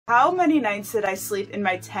How many nights did I sleep in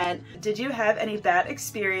my tent? Did you have any bad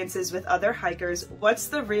experiences with other hikers? What's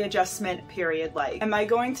the readjustment period like? Am I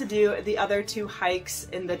going to do the other 2 hikes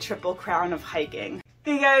in the Triple Crown of hiking?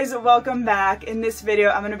 Hey guys, welcome back. In this video,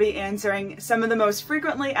 I'm going to be answering some of the most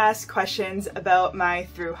frequently asked questions about my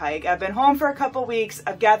thru hike. I've been home for a couple weeks.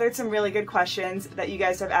 I've gathered some really good questions that you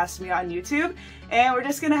guys have asked me on YouTube, and we're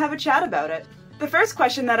just going to have a chat about it. The first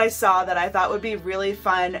question that I saw that I thought would be really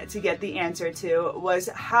fun to get the answer to was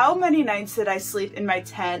how many nights did I sleep in my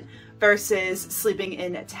tent versus sleeping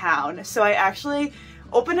in town? So I actually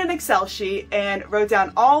opened an Excel sheet and wrote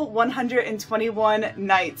down all 121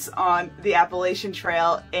 nights on the Appalachian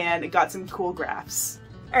Trail and got some cool graphs.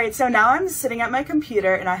 Alright, so now I'm sitting at my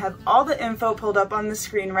computer and I have all the info pulled up on the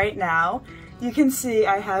screen right now. You can see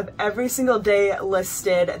I have every single day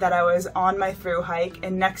listed that I was on my thru hike,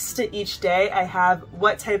 and next to each day I have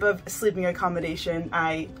what type of sleeping accommodation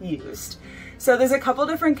I used. So there's a couple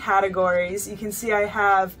different categories. You can see I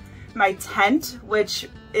have my tent, which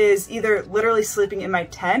is either literally sleeping in my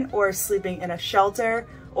tent or sleeping in a shelter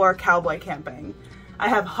or cowboy camping. I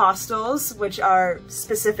have hostels, which are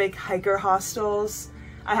specific hiker hostels.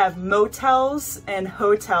 I have motels and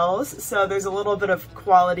hotels, so there's a little bit of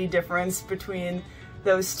quality difference between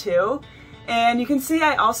those two. And you can see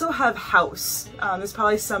I also have house. There's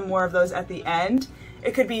probably some more of those at the end.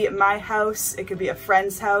 It could be my house, it could be a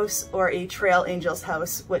friend's house, or a trail angel's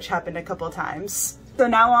house, which happened a couple times. So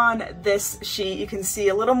now on this sheet, you can see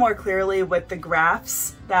a little more clearly with the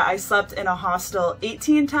graphs that I slept in a hostel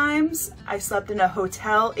 18 times, I slept in a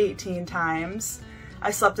hotel 18 times, I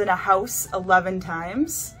slept in a house 11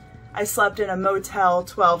 times, I slept in a motel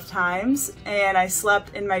 12 times, and I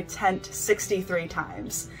slept in my tent 63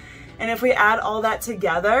 times. And if we add all that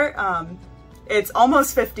together, it's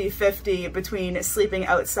almost 50-50 between sleeping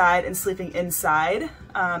outside and sleeping inside.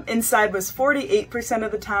 Inside was 48%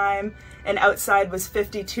 of the time, and outside was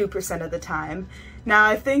 52% of the time. Now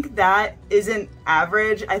I think that isn't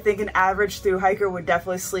average. I think an average thru hiker would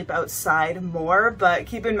definitely sleep outside more, but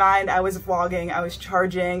keep in mind I was vlogging, I was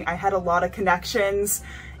charging, I had a lot of connections,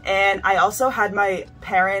 and I also had my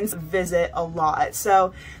parents visit a lot.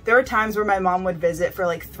 So there were times where my mom would visit for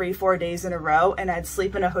like 3-4 days in a row, and I'd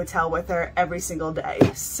sleep in a hotel with her every single day.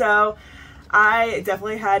 So I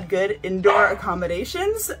definitely had good indoor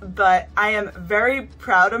accommodations, but I am very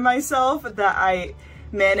proud of myself that I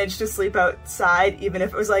managed to sleep outside, even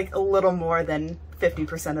if it was like a little more than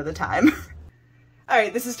 50% of the time.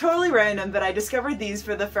 Alright, this is totally random, but I discovered these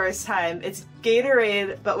for the first time. It's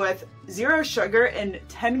Gatorade, but with 0 sugar and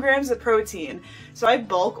 10 grams of protein. So I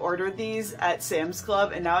bulk ordered these at Sam's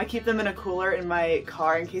Club, and now I keep them in a cooler in my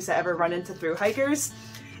car in case I ever run into thru hikers.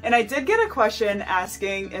 And I did get a question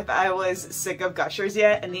asking if I was sick of Gushers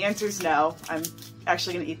yet, and the answer is no. I'm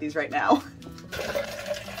actually gonna eat these right now.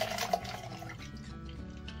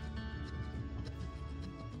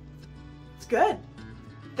 It's good.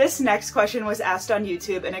 This next question was asked on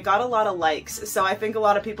YouTube and it got a lot of likes, so I think a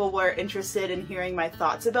lot of people were interested in hearing my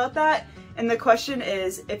thoughts about that. And the question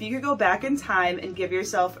is, if you could go back in time and give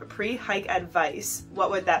yourself pre-hike advice, what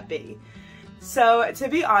would that be? So to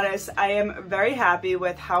be honest, I am very happy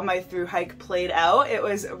with how my thru hike played out. It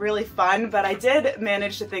was really fun, but I did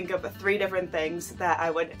manage to think of 3 different things that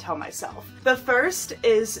I would tell myself. The first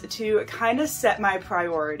is to kind of set my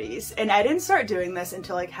priorities, and I didn't start doing this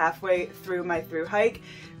until like halfway through my thru hike,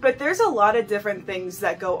 but there's a lot of different things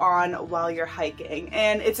that go on while you're hiking,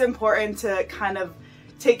 and it's important to kind of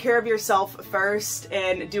take care of yourself first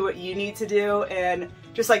and do what you need to do and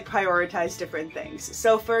just like prioritize different things.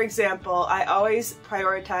 So for example, I always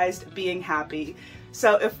prioritized being happy.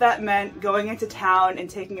 So if that meant going into town and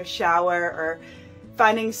taking a shower, or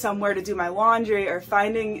finding somewhere to do my laundry, or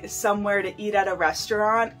finding somewhere to eat at a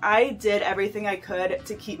restaurant, I did everything I could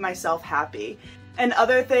to keep myself happy. And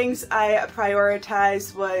other things I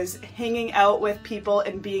prioritized was hanging out with people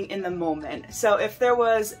and being in the moment. So if there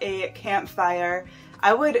was a campfire,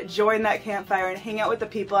 I would join that campfire and hang out with the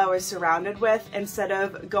people I was surrounded with instead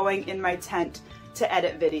of going in my tent to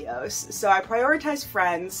edit videos. So I prioritize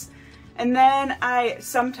friends, and then I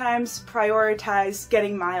sometimes prioritize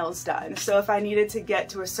getting miles done. So if I needed to get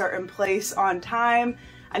to a certain place on time,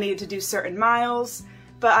 I needed to do certain miles.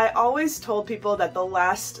 But I always told people that the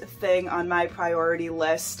last thing on my priority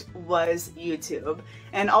list was YouTube.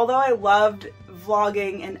 And although I loved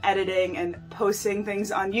vlogging and editing and posting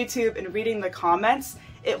things on YouTube and reading the comments,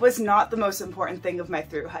 it was not the most important thing of my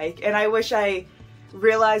thru hike. And I wish I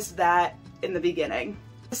realized that in the beginning.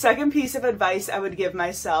 The second piece of advice I would give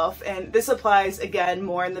myself, and this applies again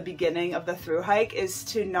more in the beginning of the thru hike, is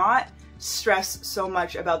to not stress so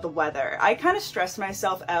much about the weather. I kind of stressed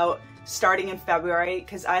myself out starting in February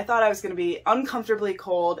because I thought I was going to be uncomfortably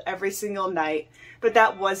cold every single night, but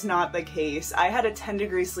that was not the case. I had a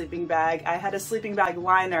 10-degree sleeping bag, I had a sleeping bag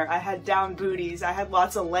liner, I had down booties, I had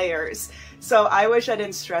lots of layers. So I wish I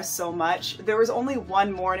didn't stress so much. There was only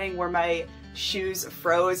one morning where my shoes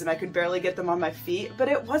froze and I could barely get them on my feet, but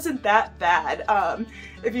it wasn't that bad.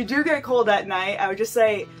 If you do get cold at night, I would just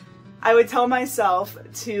say, I would tell myself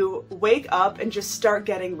to wake up and just start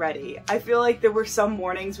getting ready. I feel like there were some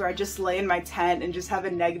mornings where I just lay in my tent and just have a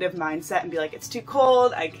negative mindset and be like, it's too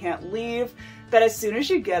cold, I can't leave. But as soon as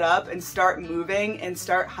you get up and start moving and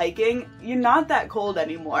start hiking, you're not that cold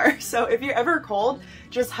anymore. So if you're ever cold,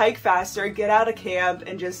 just hike faster, get out of camp,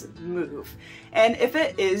 and just move. And if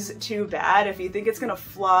it is too bad, if you think it's gonna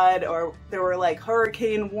flood or there were like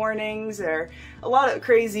hurricane warnings or a lot of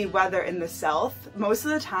crazy weather in the south, most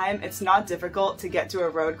of the time it's not difficult to get to a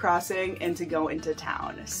road crossing and to go into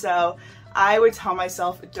town. So I would tell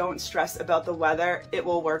myself, don't stress about the weather, it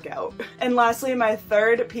will work out. And lastly, my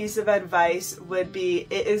third piece of advice would be,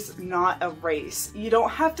 it is not a race. You don't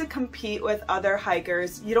have to compete with other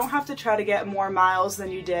hikers, you don't have to try to get more miles than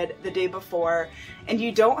you did the day before, and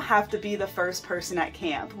you don't have to be the first person at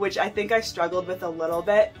camp, which I think I struggled with a little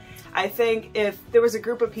bit. I think if there was a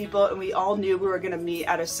group of people and we all knew we were gonna meet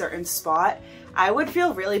at a certain spot, I would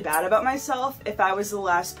feel really bad about myself if I was the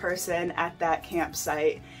last person at that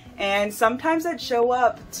campsite. And sometimes I'd show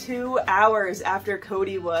up 2 hours after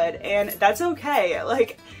Cody would, and that's okay.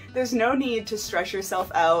 Like, there's no need to stress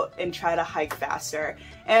yourself out and try to hike faster.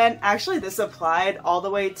 And actually this applied all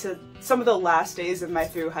the way to some of the last days of my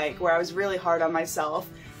thru hike, where I was really hard on myself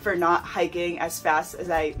for not hiking as fast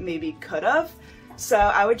as I maybe could have. So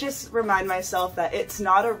I would just remind myself that it's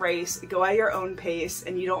not a race, go at your own pace,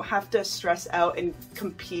 and you don't have to stress out and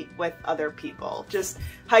compete with other people. Just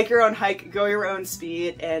hike your own hike, go your own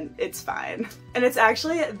speed, and it's fine. And it's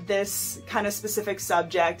actually this kind of specific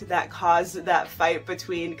subject that caused that fight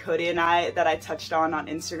between Cody and I that I touched on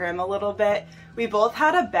Instagram a little bit. We both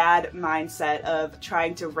had a bad mindset of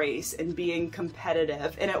trying to race and being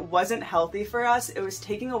competitive, and it wasn't healthy for us. It was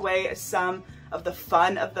taking away some of the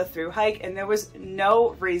fun of the thru hike, and there was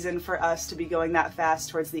no reason for us to be going that fast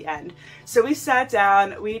towards the end. So we sat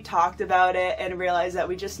down, we talked about it, and realized that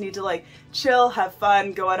we just need to like chill, have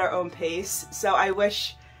fun, go at our own pace. So I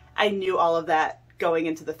wish I knew all of that going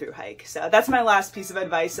into the thru hike. So that's my last piece of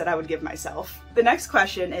advice that I would give myself. The next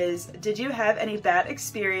question is, did you have any bad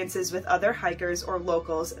experiences with other hikers or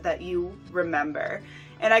locals that you remember?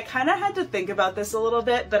 And I kind of had to think about this a little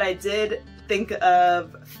bit, but I did think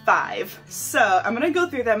of 5. So I'm gonna go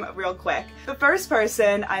through them real quick. The first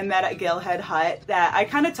person I met at Galehead Hut, that I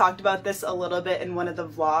kind of talked about this a little bit in one of the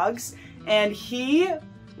vlogs, and he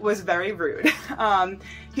was very rude.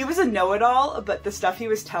 He was a know-it-all, but the stuff he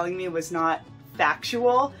was telling me was not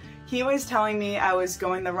factual. He was telling me I was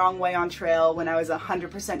going the wrong way on trail when I was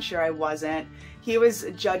 100% sure I wasn't. He was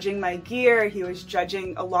judging my gear, he was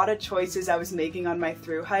judging a lot of choices I was making on my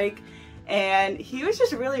thru hike, and he was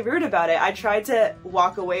just really rude about it. I tried to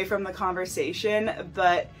walk away from the conversation,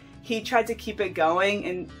 but he tried to keep it going,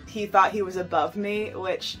 and he thought he was above me,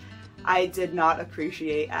 which I did not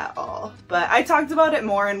appreciate at all. But I talked about it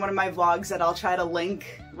more in one of my vlogs that I'll try to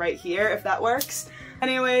link right here if that works.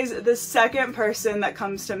 Anyways, the second person that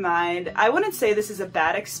comes to mind, I wouldn't say this is a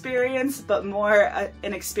bad experience, but more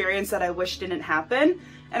an experience that I wish didn't happen.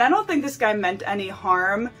 And I don't think this guy meant any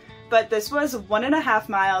harm, but this was 1.5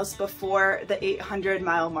 miles before the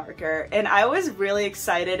 800-mile marker. And I was really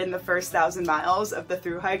excited in the first 1,000 miles of the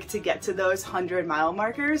thru hike to get to those 100-mile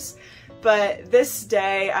markers. But this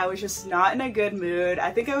day, I was just not in a good mood. I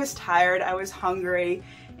think I was tired, I was hungry,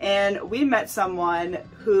 and we met someone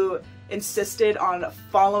who insisted on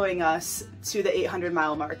following us to the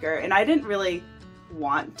 800-mile marker, and I didn't really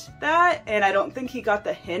want that, and I don't think he got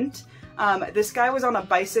the hint. This guy was on a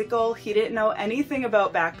bicycle, he didn't know anything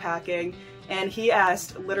about backpacking, and he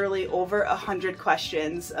asked literally over 100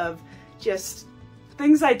 questions of just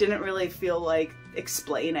things I didn't really feel like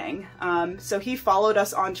explaining. So he followed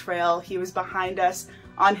us on trail, he was behind us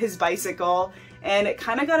on his bicycle, and it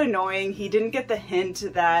kind of got annoying. He didn't get the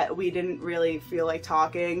hint that we didn't really feel like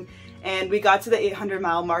talking. And we got to the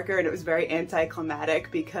 800-mile marker, and it was very anticlimactic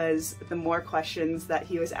because the more questions that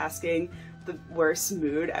he was asking, the worse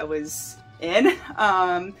mood I was in.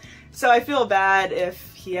 So I feel bad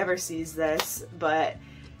if he ever sees this, but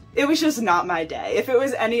it was just not my day. If it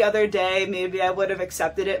was any other day, maybe I would have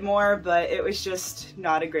accepted it more, but it was just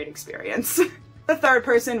not a great experience. The third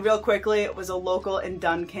person, real quickly, was a local in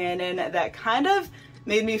Duncannon that kind of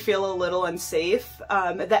made me feel a little unsafe.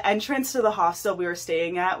 The entrance to the hostel we were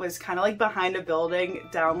staying at was kind of like behind a building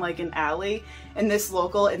down like an alley, and this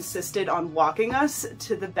local insisted on walking us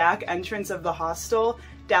to the back entrance of the hostel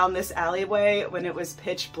down this alleyway when it was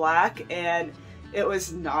pitch black, and it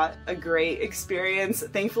was not a great experience.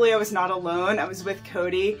 Thankfully I was not alone, I was with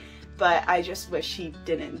Cody, but I just wish he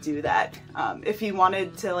didn't do that. If he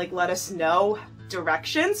wanted to like let us know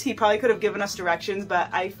directions, he probably could have given us directions, but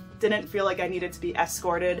I didn't feel like I needed to be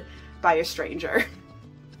escorted by a stranger.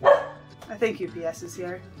 I think UPS is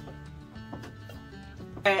here.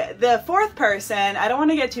 The fourth person, I don't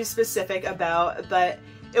want to get too specific about, but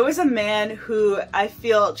it was a man who I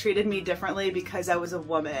feel treated me differently because I was a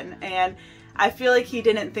woman, and I feel like he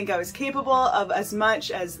didn't think I was capable of as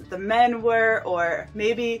much as the men were, or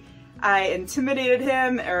maybe I intimidated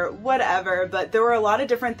him or whatever, but there were a lot of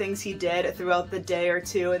different things he did throughout the day or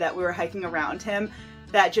two that we were hiking around him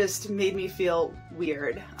that just made me feel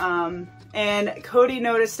weird. And Cody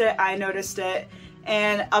noticed it, I noticed it,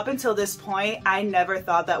 and up until this point, I never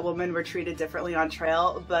thought that women were treated differently on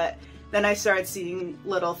trail, but then I started seeing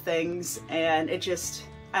little things and it just,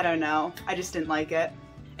 I don't know, I just didn't like it.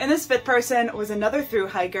 And this fifth person was another thru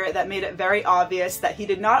hiker that made it very obvious that he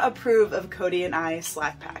did not approve of Cody and I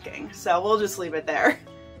slack packing. So we'll just leave it there.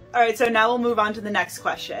 Alright, so now we'll move on to the next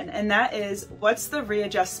question, and that is, what's the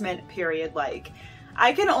readjustment period like?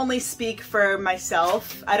 I can only speak for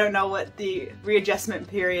myself. I don't know what the readjustment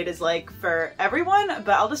period is like for everyone,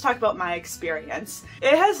 but I'll just talk about my experience.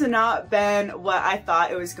 It has not been what I thought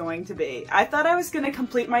it was going to be. I thought I was going to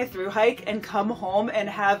complete my thru hike and come home and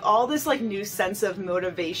have all this like new sense of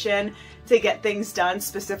motivation to get things done,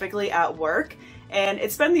 specifically at work, and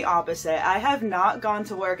it's been the opposite. I have not gone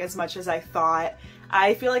to work as much as I thought.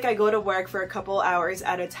 I feel like I go to work for a couple hours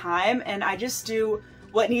at a time and I just do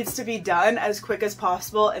what needs to be done as quick as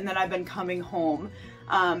possible, and then I've been coming home.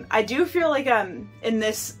 I do feel like I'm in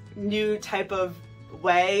this new type of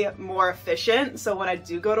way more efficient, so when I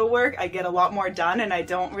do go to work I get a lot more done and I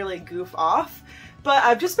don't really goof off, but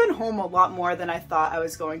I've just been home a lot more than I thought I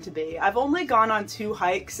was going to be. I've only gone on 2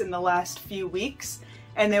 hikes in the last few weeks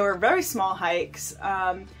and they were very small hikes.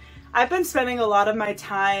 I've been spending a lot of my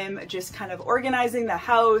time just kind of organizing the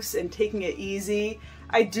house and taking it easy.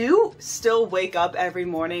 I do still wake up every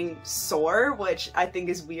morning sore, which I think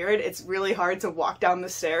is weird. It's really hard to walk down the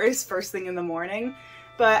stairs first thing in the morning,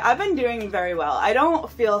 but I've been doing very well. I don't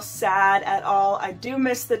feel sad at all. I do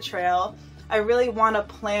miss the trail. I really want to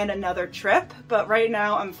plan another trip, but right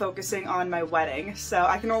now I'm focusing on my wedding, so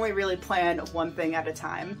I can only really plan one thing at a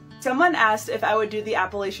time. Someone asked if I would do the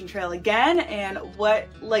Appalachian Trail again and what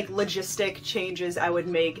like logistic changes I would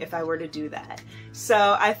make if I were to do that.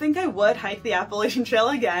 So I think I would hike the Appalachian Trail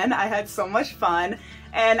again. I had so much fun,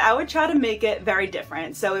 and I would try to make it very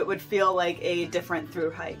different so it would feel like a different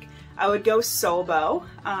thru hike. I would go solo.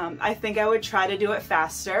 I think I would try to do it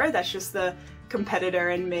faster. That's just the competitor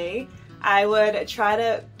in me. I would try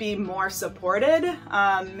to be more supported.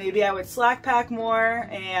 Maybe I would slack pack more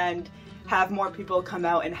and have more people come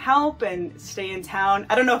out and help and stay in town.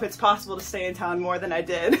 I don't know if it's possible to stay in town more than I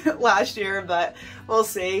did last year, but we'll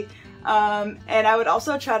see. And I would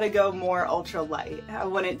also try to go more ultra light. I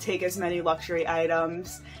wouldn't take as many luxury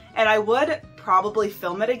items. And I would probably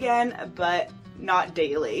film it again, but not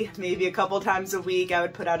daily. Maybe a couple times a week I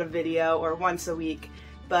would put out a video, or once a week.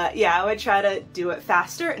 But yeah, I would try to do it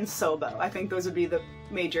faster and solo. I think those would be the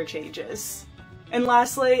major changes. And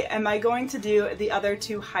lastly, am I going to do the other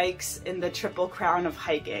 2 hikes in the Triple Crown of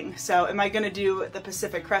hiking? So am I going to do the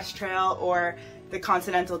Pacific Crest Trail or the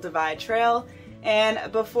Continental Divide Trail?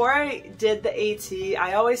 And before I did the AT,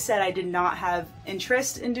 I always said I did not have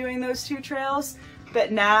interest in doing those 2 trails,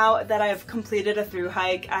 but now that I've completed a thru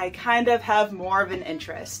hike, I kind of have more of an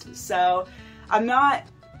interest. So I'm not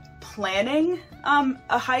planning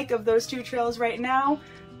a hike of those 2 trails right now,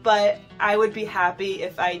 but I would be happy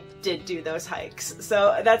if I did do those hikes.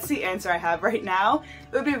 So that's the answer I have right now.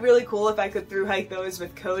 It would be really cool if I could thru hike those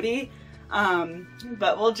with Cody,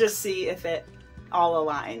 but we'll just see if it all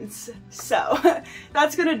aligns. So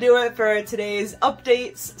that's gonna do it for today's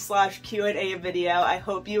updates / Q&A video. I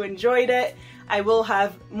hope you enjoyed it. I will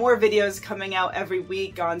have more videos coming out every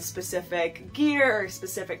week on specific gear or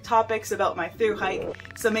specific topics about my thru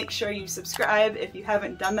hike, so make sure you subscribe if you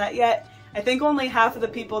haven't done that yet. I think only half of the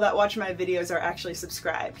people that watch my videos are actually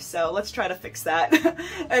subscribed, so let's try to fix that.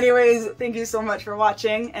 Anyways, thank you so much for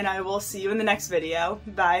watching, and I will see you in the next video.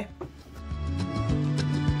 Bye!